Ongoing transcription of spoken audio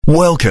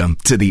Welcome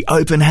to the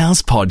Open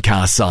House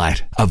podcast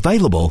site,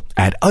 available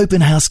at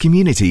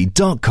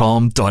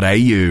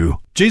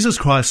openhousecommunity.com.au. Jesus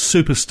Christ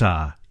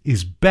Superstar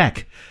is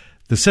back.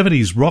 The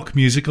 70s rock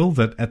musical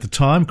that at the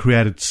time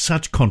created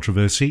such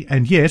controversy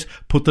and yet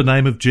put the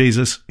name of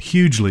Jesus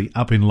hugely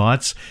up in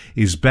lights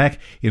is back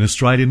in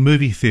Australian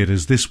movie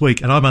theatres this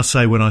week. And I must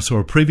say, when I saw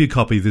a preview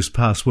copy this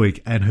past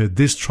week and heard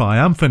this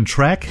triumphant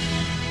track,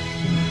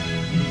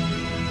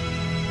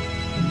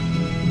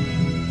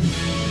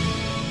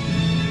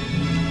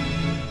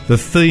 the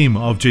theme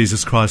of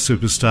Jesus Christ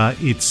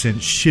Superstar, it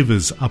sent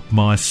shivers up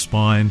my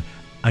spine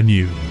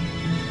anew.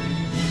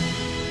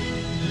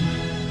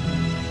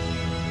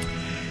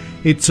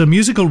 It's a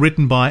musical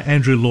written by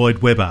Andrew Lloyd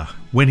Webber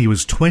when he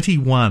was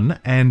 21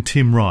 and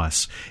Tim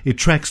Rice. It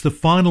tracks the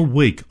final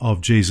week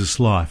of Jesus'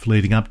 life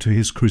leading up to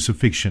his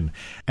crucifixion,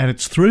 and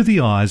it's through the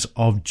eyes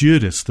of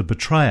Judas, the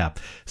betrayer.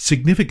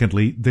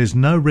 Significantly, there's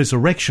no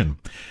resurrection.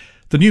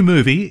 The new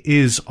movie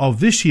is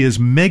of this year's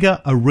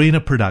mega arena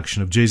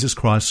production of Jesus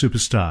Christ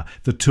Superstar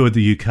that toured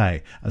the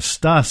UK. A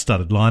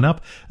star-studded lineup: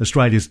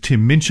 Australia's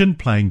Tim Minchin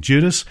playing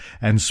Judas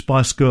and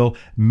Spice Girl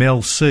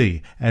Mel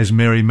C as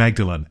Mary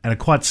Magdalene, and a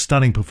quite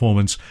stunning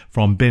performance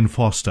from Ben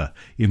Foster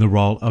in the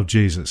role of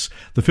Jesus.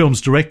 The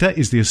film's director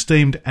is the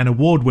esteemed and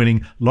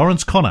award-winning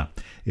Laurence.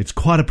 It's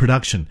quite a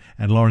production,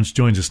 and Laurence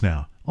joins us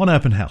now on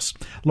Open House.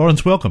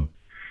 Laurence, welcome.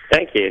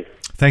 Thank you.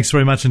 Thanks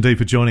very much indeed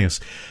for joining us.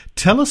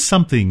 Tell us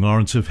something,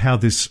 Laurence, of how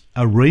this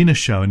arena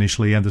show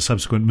initially and the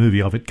subsequent movie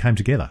of it came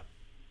together.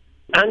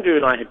 Andrew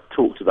and I had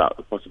talked about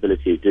the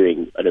possibility of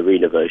doing an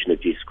arena version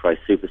of Jesus Christ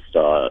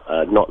Superstar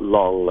not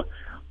long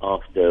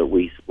after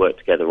we worked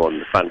together on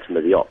the Phantom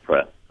of the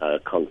Opera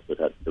concert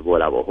at the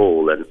Royal Albert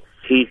Hall, and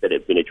he said it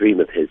had been a dream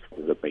of his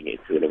to bring it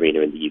to an arena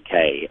in the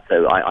UK.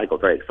 So I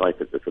got very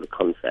excited at the sort of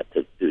concept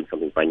of doing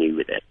something brand new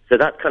with it. So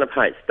that's kind of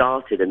how it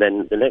started. And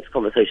then the next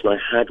conversation I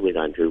had with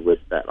Andrew was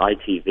that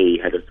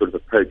ITV had sort of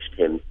approached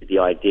him with the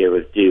idea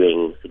of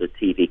doing sort of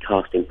TV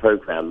casting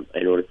program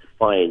in order to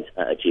find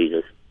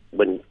Jesus.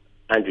 When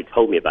Andrew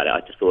told me about it,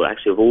 I just thought,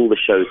 actually, of all the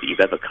shows that you've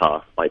ever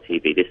cast by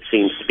TV, this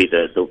seems to be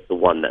the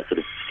one that sort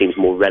of seems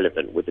more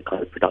relevant with the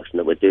kind of production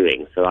that we're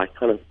doing. So I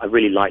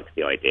really liked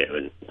the idea,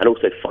 and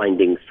also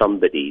finding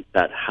somebody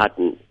that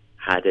hadn't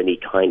had any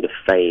kind of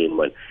fame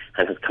and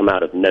has come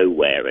out of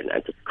nowhere and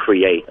to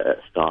create a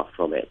star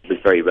from it was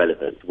very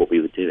relevant to what we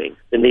were doing.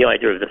 And the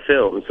idea of the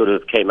film sort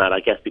of came out, I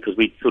guess, because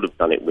we'd sort of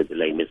done it with the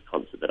Les Mis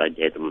concert that I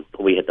did, and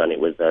we had done it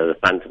with the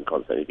Phantom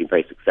concert. It's been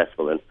very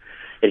successful, and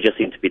it just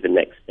seemed to be the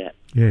next step.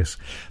 Yes.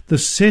 The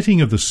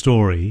setting of the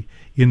story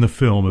in the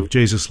film of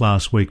Jesus'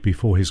 last week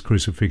before his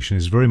crucifixion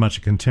is very much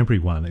a contemporary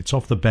one. It's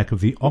off the back of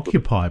the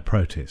Occupy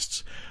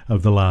protests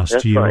of the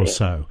last year or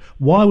so.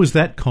 Why was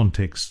that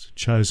context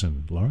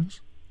chosen, Laurence?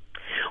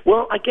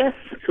 Well, I guess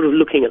sort of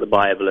looking at the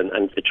Bible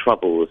and the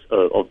troubles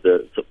of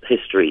the sort of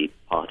history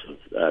part of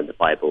the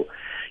Bible,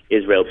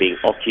 Israel being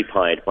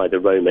occupied by the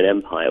Roman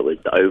Empire was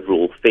the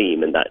overall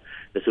theme, and that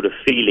the sort of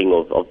feeling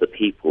of the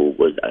people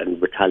was,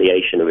 and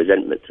retaliation and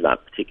resentment to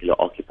that particular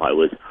occupier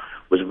was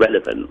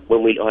relevant.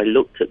 When I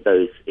looked at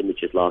those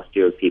images last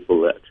year of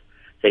people at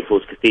St.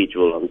 Paul's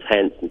Cathedral on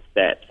tents and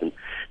steps, and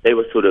they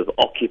were sort of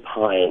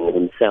occupying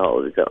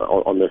themselves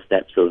on the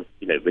steps of,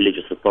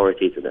 religious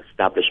authorities and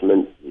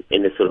establishments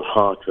in the sort of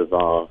heart of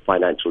our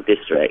financial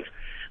district,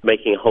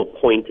 making a whole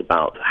point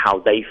about how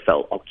they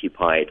felt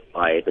occupied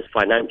by the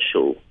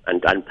financial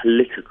and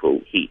political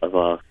heat of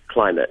our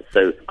climate.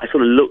 So I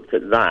sort of looked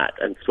at that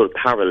and sort of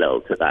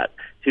parallel to that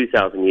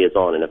 2,000 years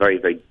on in a very,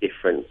 very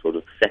different sort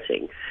of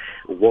setting.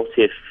 What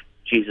if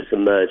Jesus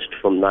emerged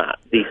from that?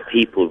 These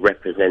people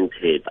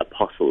represented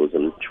apostles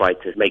and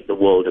tried to make the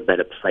world a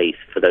better place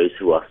for those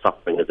who are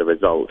suffering as a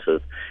result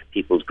of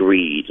people's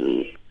greed.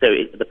 And so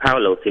the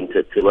parallel seemed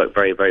to work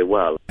very, very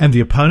well. And the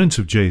opponents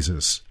of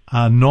Jesus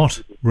are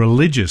not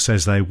religious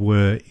as they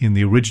were in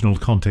the original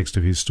context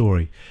of his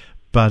story,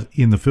 but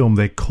in the film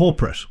they're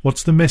corporate.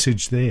 What's the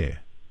message there?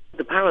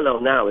 The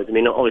parallel now is,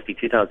 obviously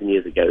 2,000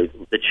 years ago,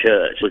 the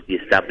church was the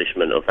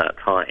establishment of that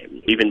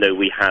time. Even though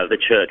we have the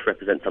church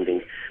represent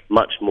something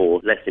much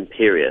less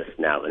imperious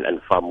now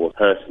and far more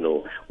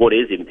personal, what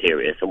is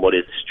imperious and what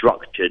is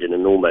structured in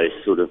an almost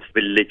sort of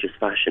religious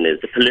fashion is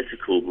the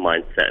political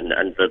mindset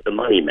and the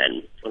money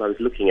men. When I was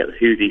looking at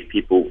who these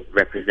people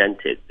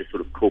represented, the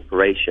sort of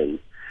corporations,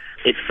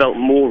 it felt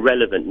more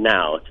relevant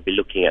now to be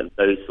looking at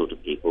those sort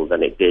of people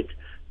than it did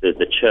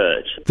the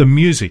church. The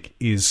music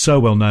is so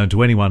well known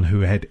to anyone who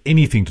had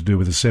anything to do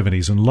with the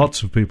 70s and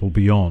lots of people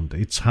beyond.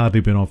 It's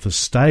hardly been off the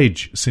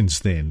stage since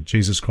then.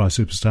 Jesus Christ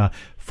Superstar,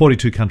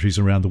 42 countries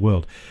around the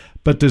world.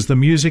 But does the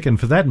music, and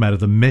for that matter,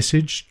 the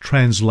message,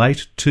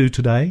 translate to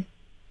today?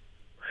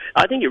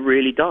 I think it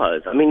really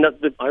does.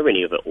 The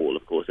irony of it all,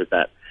 of course, is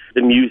that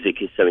the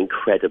music is so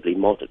incredibly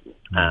modern.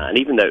 And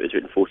even though it was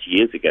written 40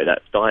 years ago,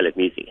 that style of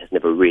music has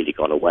never really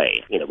gone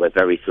away. We're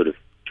very sort of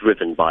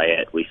driven by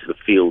it. We sort of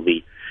feel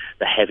the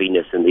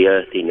heaviness and the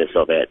earthiness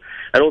of it.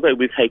 And although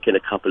we've taken a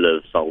couple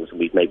of songs and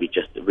we've maybe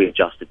just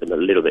readjusted them a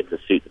little bit to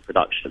suit the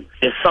production,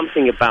 there's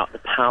something about the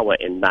power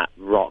in that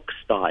rock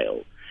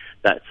style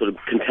that sort of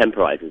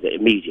contemporizes it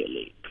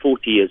immediately.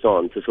 40 years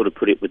on, to sort of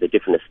put it with a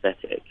different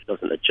aesthetic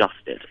doesn't adjust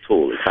it at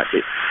all. In fact,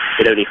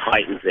 it only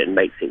heightens it and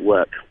makes it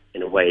work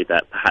in a way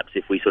that perhaps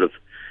if we sort of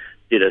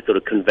did a sort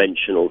of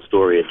conventional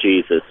story of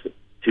Jesus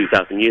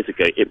 2,000 years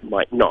ago, it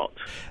might not.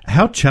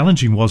 How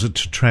challenging was it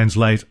to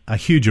translate a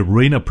huge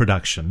arena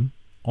production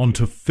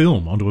onto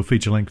film, onto a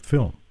feature-length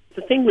film?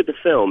 The thing with the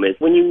film is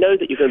when you know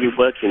that you're going to be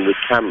working with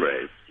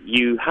cameras,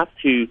 you have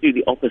to do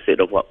the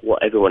opposite of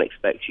what everyone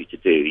expects you to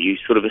do. You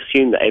sort of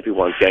assume that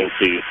everyone's going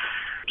to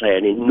play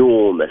an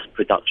enormous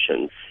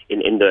production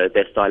in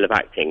their style of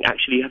acting.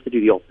 Actually, you have to do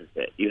the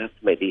opposite. You have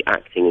to make the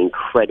acting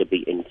incredibly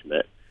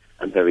intimate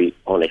and very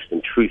honest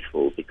and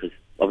truthful, because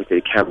obviously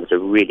the cameras are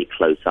really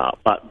close up.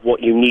 But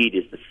what you need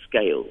is the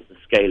scale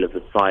of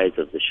the size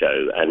of the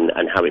show and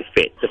how it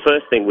fits. The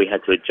first thing we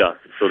had to adjust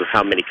is sort of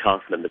how many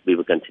cast members we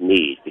were going to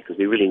need, because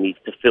we really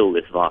needed to fill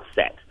this vast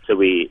set. So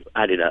we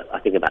added, I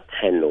think, about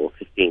 10 or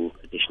 15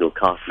 additional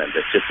cast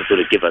members just to sort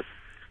of give us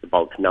the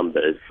bulk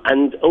numbers.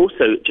 And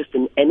also just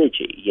an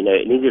energy,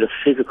 it needed a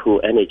physical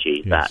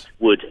energy that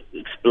would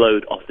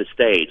explode off the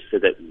stage, so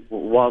that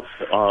whilst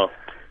our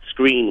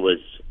screen was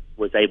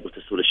able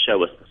to sort of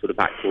show us the sort of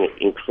acting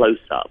in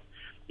close-up,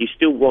 you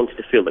still wanted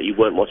to feel that you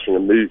weren't watching a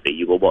movie,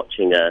 you were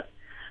watching a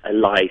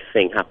live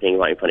thing happening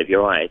right in front of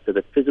your eyes. So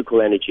the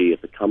physical energy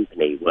of the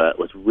company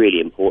was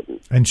really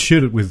important. And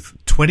shoot it with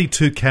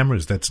 22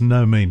 cameras, that's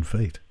no mean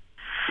feat.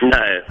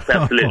 No,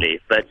 absolutely.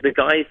 But the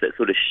guys that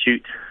sort of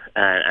shoot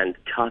and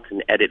cut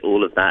and edit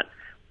all of that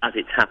as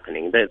it's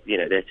happening, they're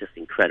just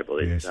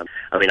incredible. Yes.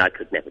 I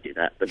could never do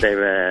that, but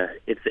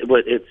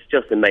it's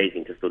just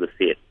amazing to sort of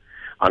see it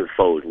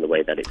unfold in the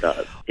way that it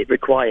does. It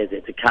requires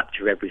it to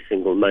capture every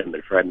single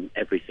moment from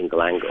every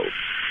single angle.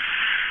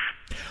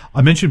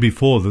 I mentioned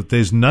before that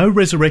there's no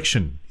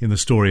resurrection in the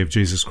story of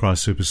Jesus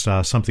Christ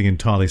Superstar, something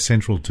entirely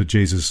central to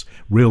Jesus'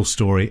 real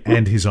story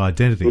and his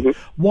identity. Mm-hmm.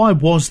 Why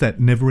was that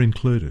never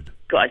included?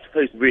 I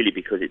suppose really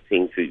because it's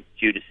seen through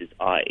Judas's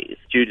eyes.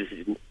 Judas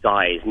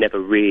dies never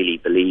really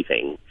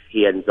believing.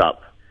 He ends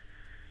up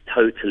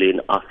totally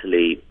and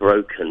utterly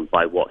broken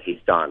by what he's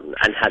done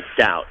and has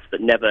doubts,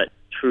 but never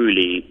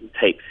truly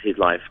takes his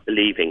life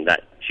believing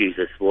that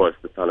Jesus was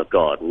the Son of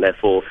God, and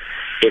therefore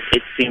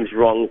it seems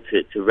wrong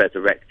to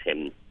resurrect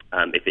him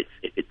if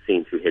it's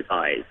seen through his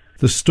eyes.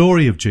 The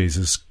story of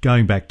Jesus,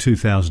 going back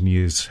 2,000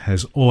 years,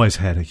 has always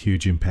had a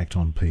huge impact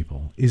on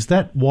people. Is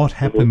that what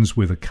happens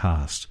with a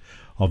cast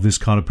of this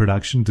kind of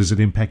production? Does it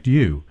impact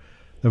you?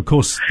 Of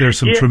course, there are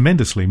some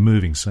tremendously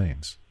moving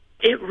scenes.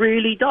 It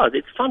really does.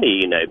 It's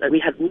funny, we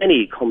had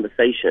many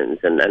conversations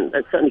and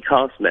certainly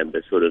cast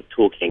members sort of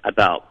talking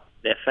about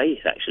their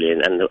faith, actually,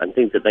 and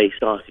things that they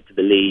started to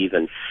believe,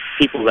 and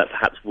people that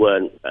perhaps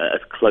weren't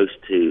as close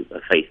to a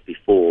faith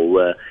before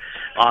were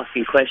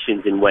asking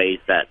questions in ways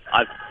that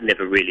I've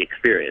never really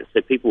experienced.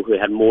 So people who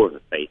had more of a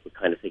faith were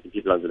kind of taking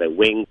people under their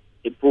wing.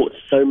 It brought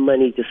so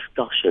many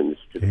discussions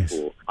to the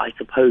fore. I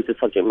suppose the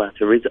subject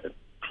matter is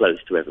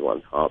close to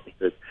everyone's heart,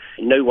 because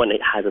no one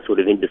has a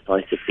sort of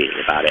indecisive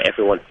feeling about it.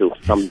 Everyone feels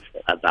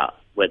something about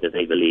whether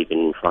they believe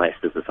in Christ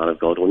as the Son of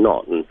God or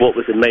not. And what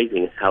was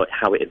amazing is how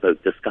it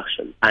evoked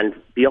discussion. And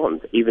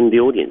beyond, even the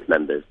audience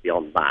members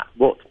beyond that.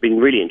 What's been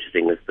really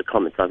interesting is the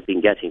comments I've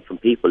been getting from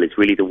people is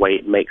really the way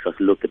it makes us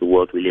look at the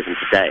world we live in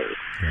today.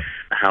 Yeah.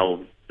 How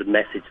the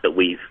message that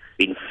we've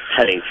been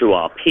telling through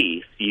our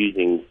piece,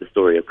 using the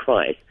story of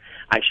Christ,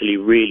 actually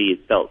really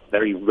felt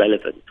very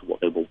relevant to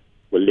what they were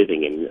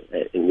living in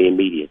the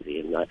immediacy.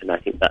 And I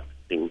think that's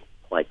been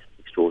quite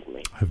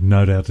extraordinary. I have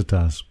no doubt it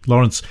does.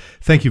 Laurence,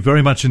 thank you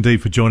very much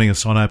indeed for joining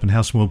us on Open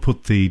House, and we'll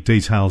put the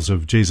details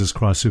of Jesus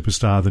Christ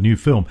Superstar, the new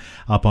film,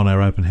 up on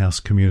our Open House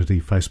community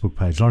Facebook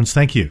page. Laurence,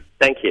 thank you.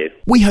 Thank you.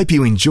 We hope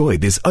you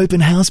enjoyed this Open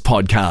House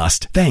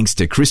podcast, thanks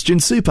to Christian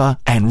Super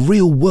and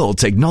Real World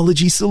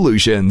Technology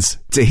Solutions.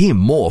 To hear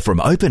more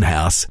from Open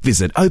House,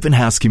 visit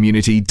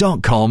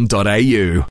openhousecommunity.com.au.